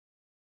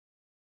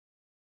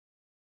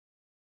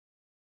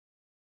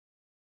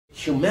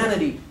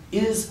Humanity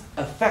is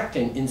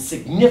affecting in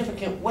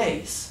significant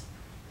ways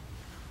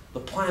the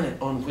planet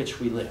on which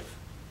we live.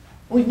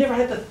 We've never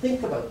had to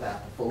think about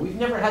that before. We've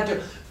never had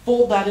to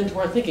fold that into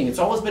our thinking. It's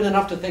always been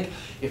enough to think,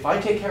 if I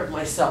take care of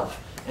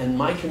myself and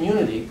my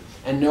community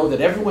and know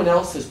that everyone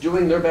else is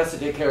doing their best to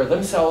take care of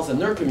themselves and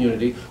their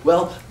community,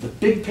 well, the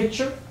big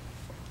picture,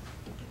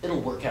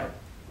 it'll work out.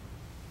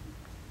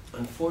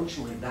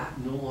 Unfortunately, that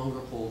no longer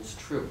holds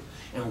true.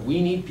 And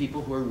we need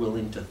people who are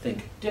willing to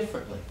think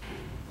differently,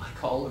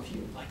 like all of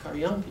you, like our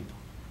young people,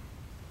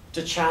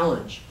 to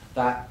challenge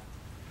that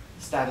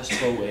status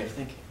quo way of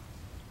thinking.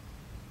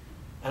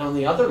 And on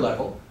the other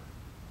level,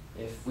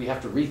 if we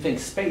have to rethink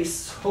space,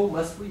 so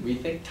must we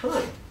rethink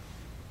time.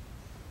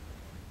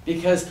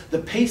 Because the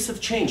pace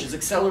of change has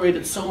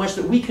accelerated so much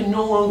that we can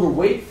no longer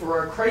wait for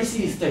our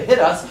crises to hit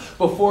us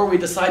before we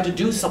decide to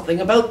do something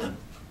about them.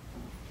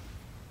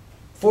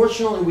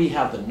 Fortunately, we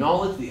have the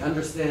knowledge, the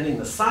understanding,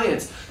 the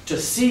science to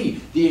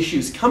see the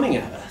issues coming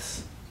at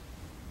us.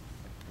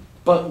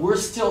 But we're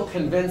still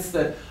convinced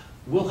that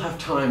we'll have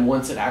time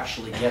once it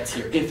actually gets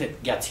here, if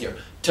it gets here,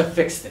 to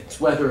fix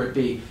things, whether it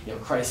be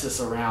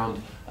crisis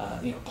around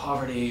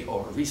poverty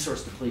or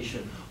resource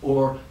depletion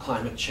or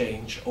climate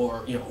change or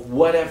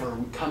whatever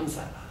comes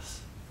at us.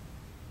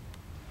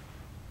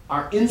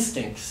 Our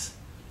instincts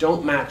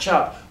don't match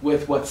up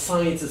with what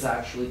science is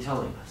actually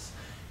telling us.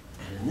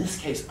 And in this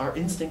case, our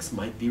instincts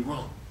might be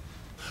wrong.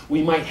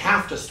 We might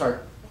have to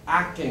start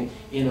acting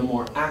in a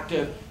more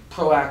active,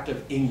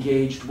 proactive,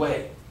 engaged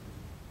way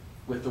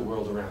with the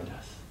world around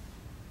us.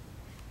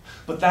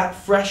 But that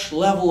fresh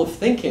level of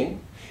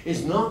thinking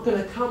is not going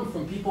to come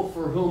from people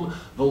for whom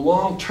the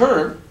long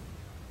term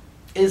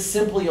is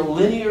simply a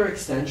linear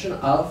extension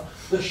of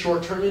the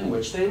short term in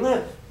which they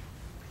live.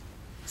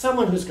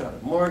 Someone who's got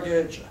a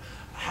mortgage,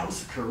 a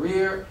house, a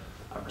career,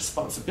 a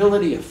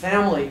responsibility, a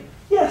family,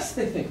 yes,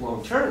 they think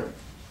long term.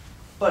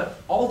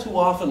 But all too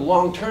often,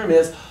 long term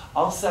is,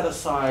 I'll set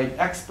aside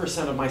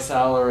X% of my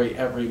salary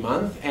every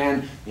month,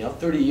 and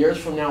 30 years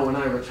from now when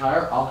I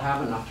retire, I'll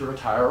have enough to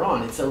retire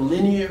on. It's a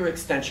linear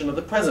extension of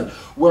the present.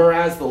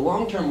 Whereas the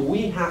long term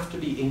we have to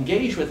be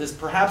engaged with is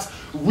perhaps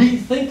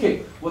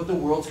rethinking what the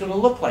world's going to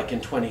look like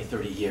in 20,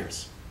 30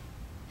 years.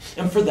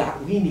 And for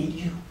that, we need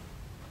you.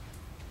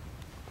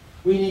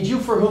 We need you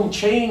for whom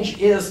change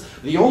is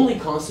the only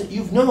constant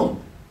you've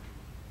known.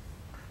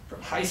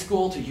 From high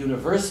school to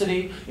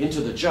university, into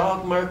the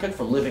job market,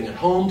 from living at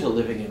home to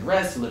living in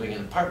rest, to living in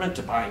an apartment,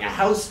 to buying a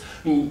house.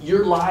 I mean,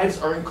 your lives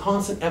are in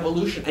constant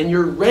evolution, and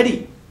you're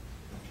ready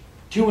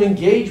to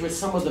engage with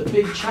some of the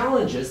big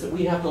challenges that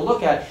we have to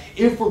look at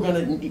if we're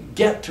going to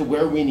get to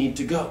where we need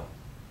to go.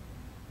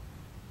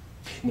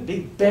 And the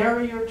big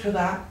barrier to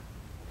that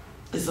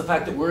is the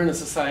fact that we're in a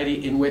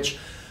society in which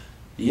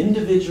the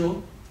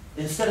individual,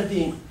 instead of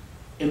being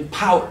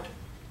empowered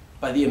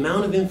by the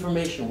amount of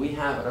information we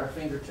have at our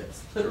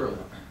fingertips, literally,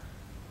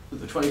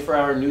 with the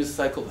 24-hour news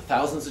cycle, the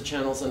thousands of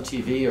channels on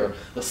TV, or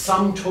the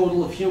sum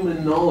total of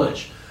human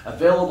knowledge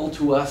available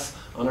to us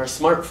on our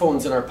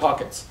smartphones in our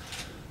pockets,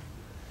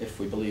 if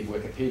we believe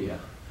Wikipedia.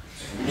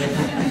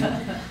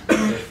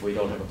 If we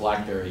don't have a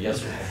BlackBerry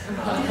yesterday.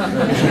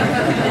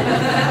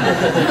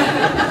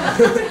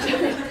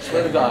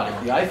 Swear to God,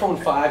 if the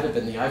iPhone 5 had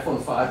been the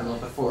iPhone 5 and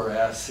not the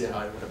 4S,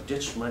 I would have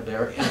ditched my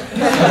Berry.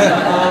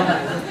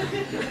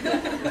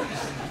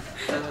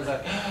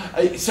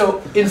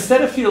 So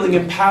instead of feeling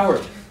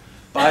empowered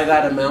by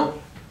that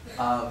amount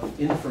of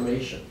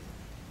information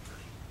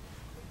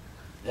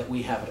that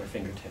we have at our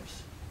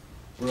fingertips,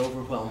 we're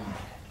overwhelmed by it.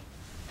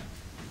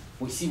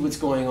 We see what's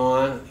going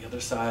on at the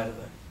other side of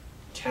the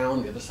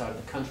town, the other side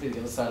of the country, the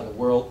other side of the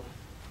world,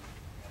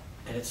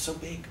 and it's so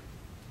big,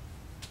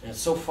 and it's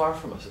so far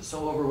from us, it's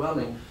so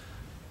overwhelming.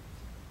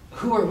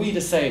 Who are we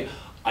to say,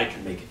 I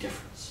can make a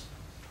difference,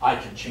 I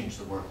can change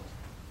the world?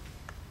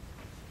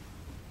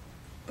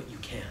 But you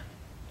can.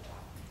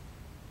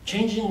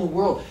 Changing the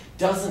world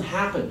doesn't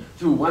happen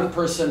through one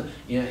person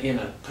in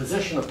a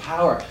position of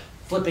power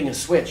flipping a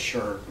switch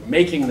or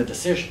making the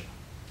decision.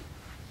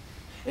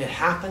 It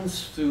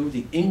happens through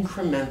the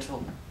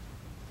incremental,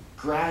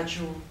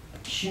 gradual,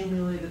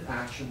 accumulated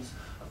actions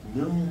of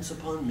millions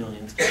upon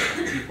millions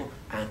of people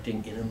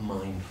acting in a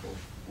mindful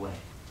way.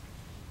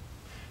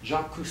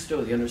 Jacques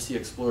Cousteau, the undersea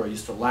explorer,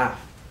 used to laugh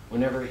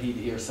whenever he'd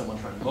hear someone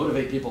trying to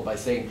motivate people by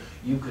saying,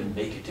 you can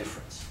make a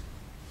difference.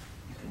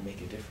 You can make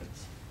a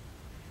difference.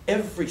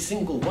 Every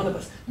single one of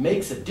us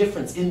makes a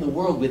difference in the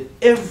world with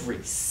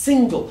every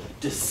single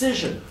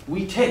decision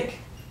we take.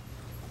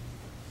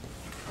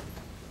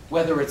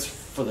 Whether it's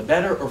for the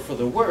better or for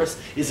the worse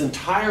is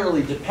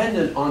entirely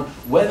dependent on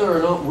whether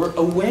or not we're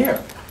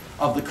aware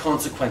of the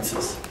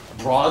consequences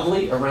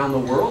broadly around the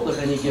world of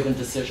any given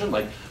decision,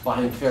 like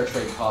buying fair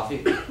trade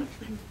coffee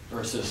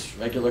versus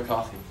regular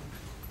coffee,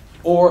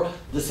 or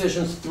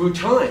decisions through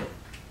time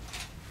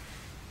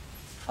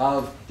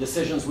of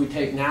decisions we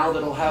take now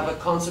that will have a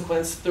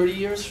consequence 30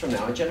 years from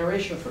now, a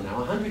generation from now,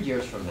 100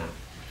 years from now.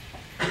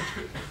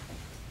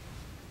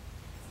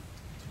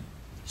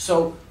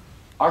 So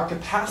our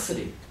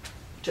capacity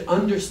to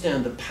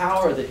understand the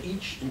power that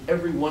each and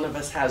every one of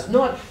us has,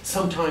 not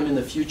sometime in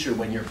the future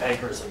when you're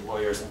bankers and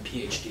lawyers and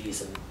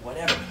PhDs and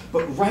whatever,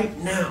 but right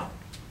now,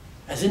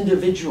 as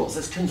individuals,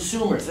 as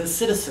consumers, as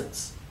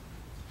citizens.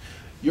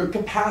 Your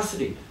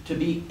capacity to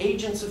be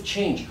agents of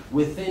change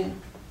within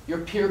your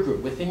peer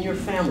group, within your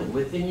family,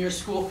 within your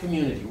school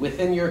community,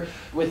 within your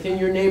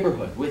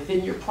neighborhood,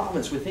 within your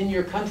province, within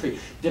your country,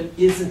 that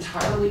is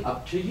entirely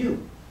up to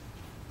you.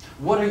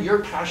 What are your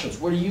passions?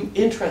 What are you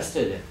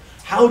interested in?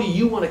 How do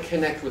you want to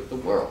connect with the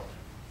world?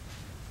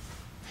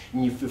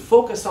 And if you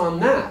focus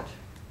on that,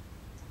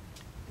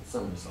 and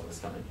somebody saw this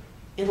coming,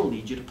 it'll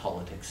lead you to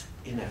politics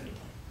inevitably.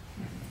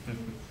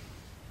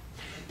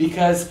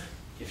 Because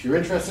if you're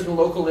interested in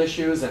local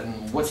issues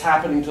and what's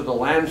happening to the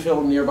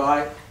landfill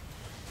nearby,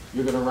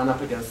 you're going to run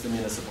up against the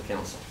municipal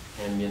council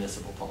and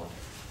municipal politics.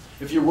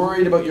 If you're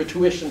worried about your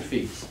tuition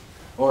fees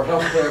or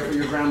health care for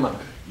your grandmother,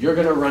 you're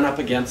going to run up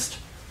against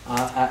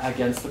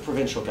the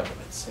provincial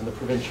governments and the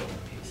provincial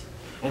MPs.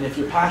 And if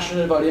you're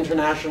passionate about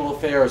international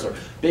affairs or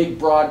big,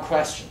 broad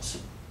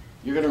questions,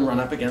 you're going to run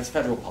up against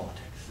federal politics.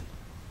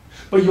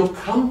 But you'll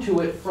come to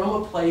it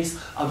from a place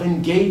of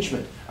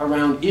engagement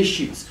around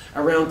issues,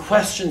 around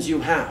questions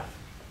you have.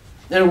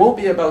 And it won't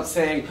be about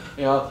saying,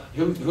 you know,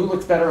 who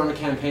looks better on the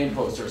campaign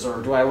posters,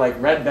 or do I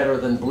like red better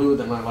than blue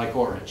than I like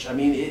orange? I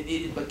mean,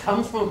 it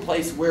comes from a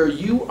place where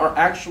you are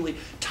actually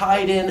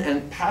tied in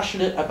and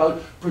passionate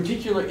about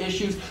particular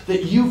issues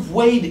that you've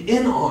weighed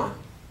in on,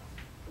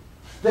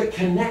 that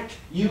connect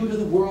you to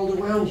the world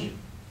around you.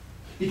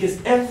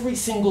 Because every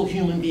single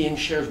human being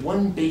shares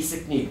one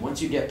basic need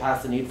once you get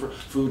past the need for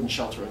food and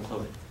shelter and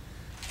clothing.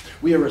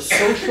 We are a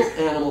social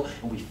animal,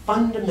 and we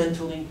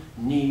fundamentally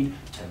need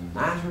to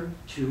matter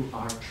to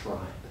our tribe.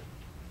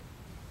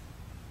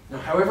 Now,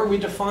 however we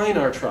define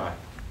our tribe,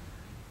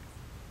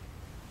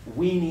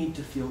 we need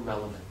to feel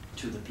relevant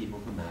to the people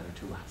who matter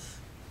to us.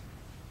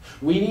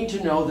 We need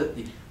to know that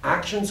the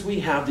actions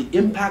we have, the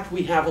impact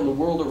we have on the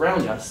world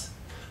around us,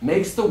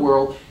 makes the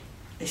world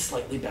a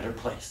slightly better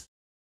place.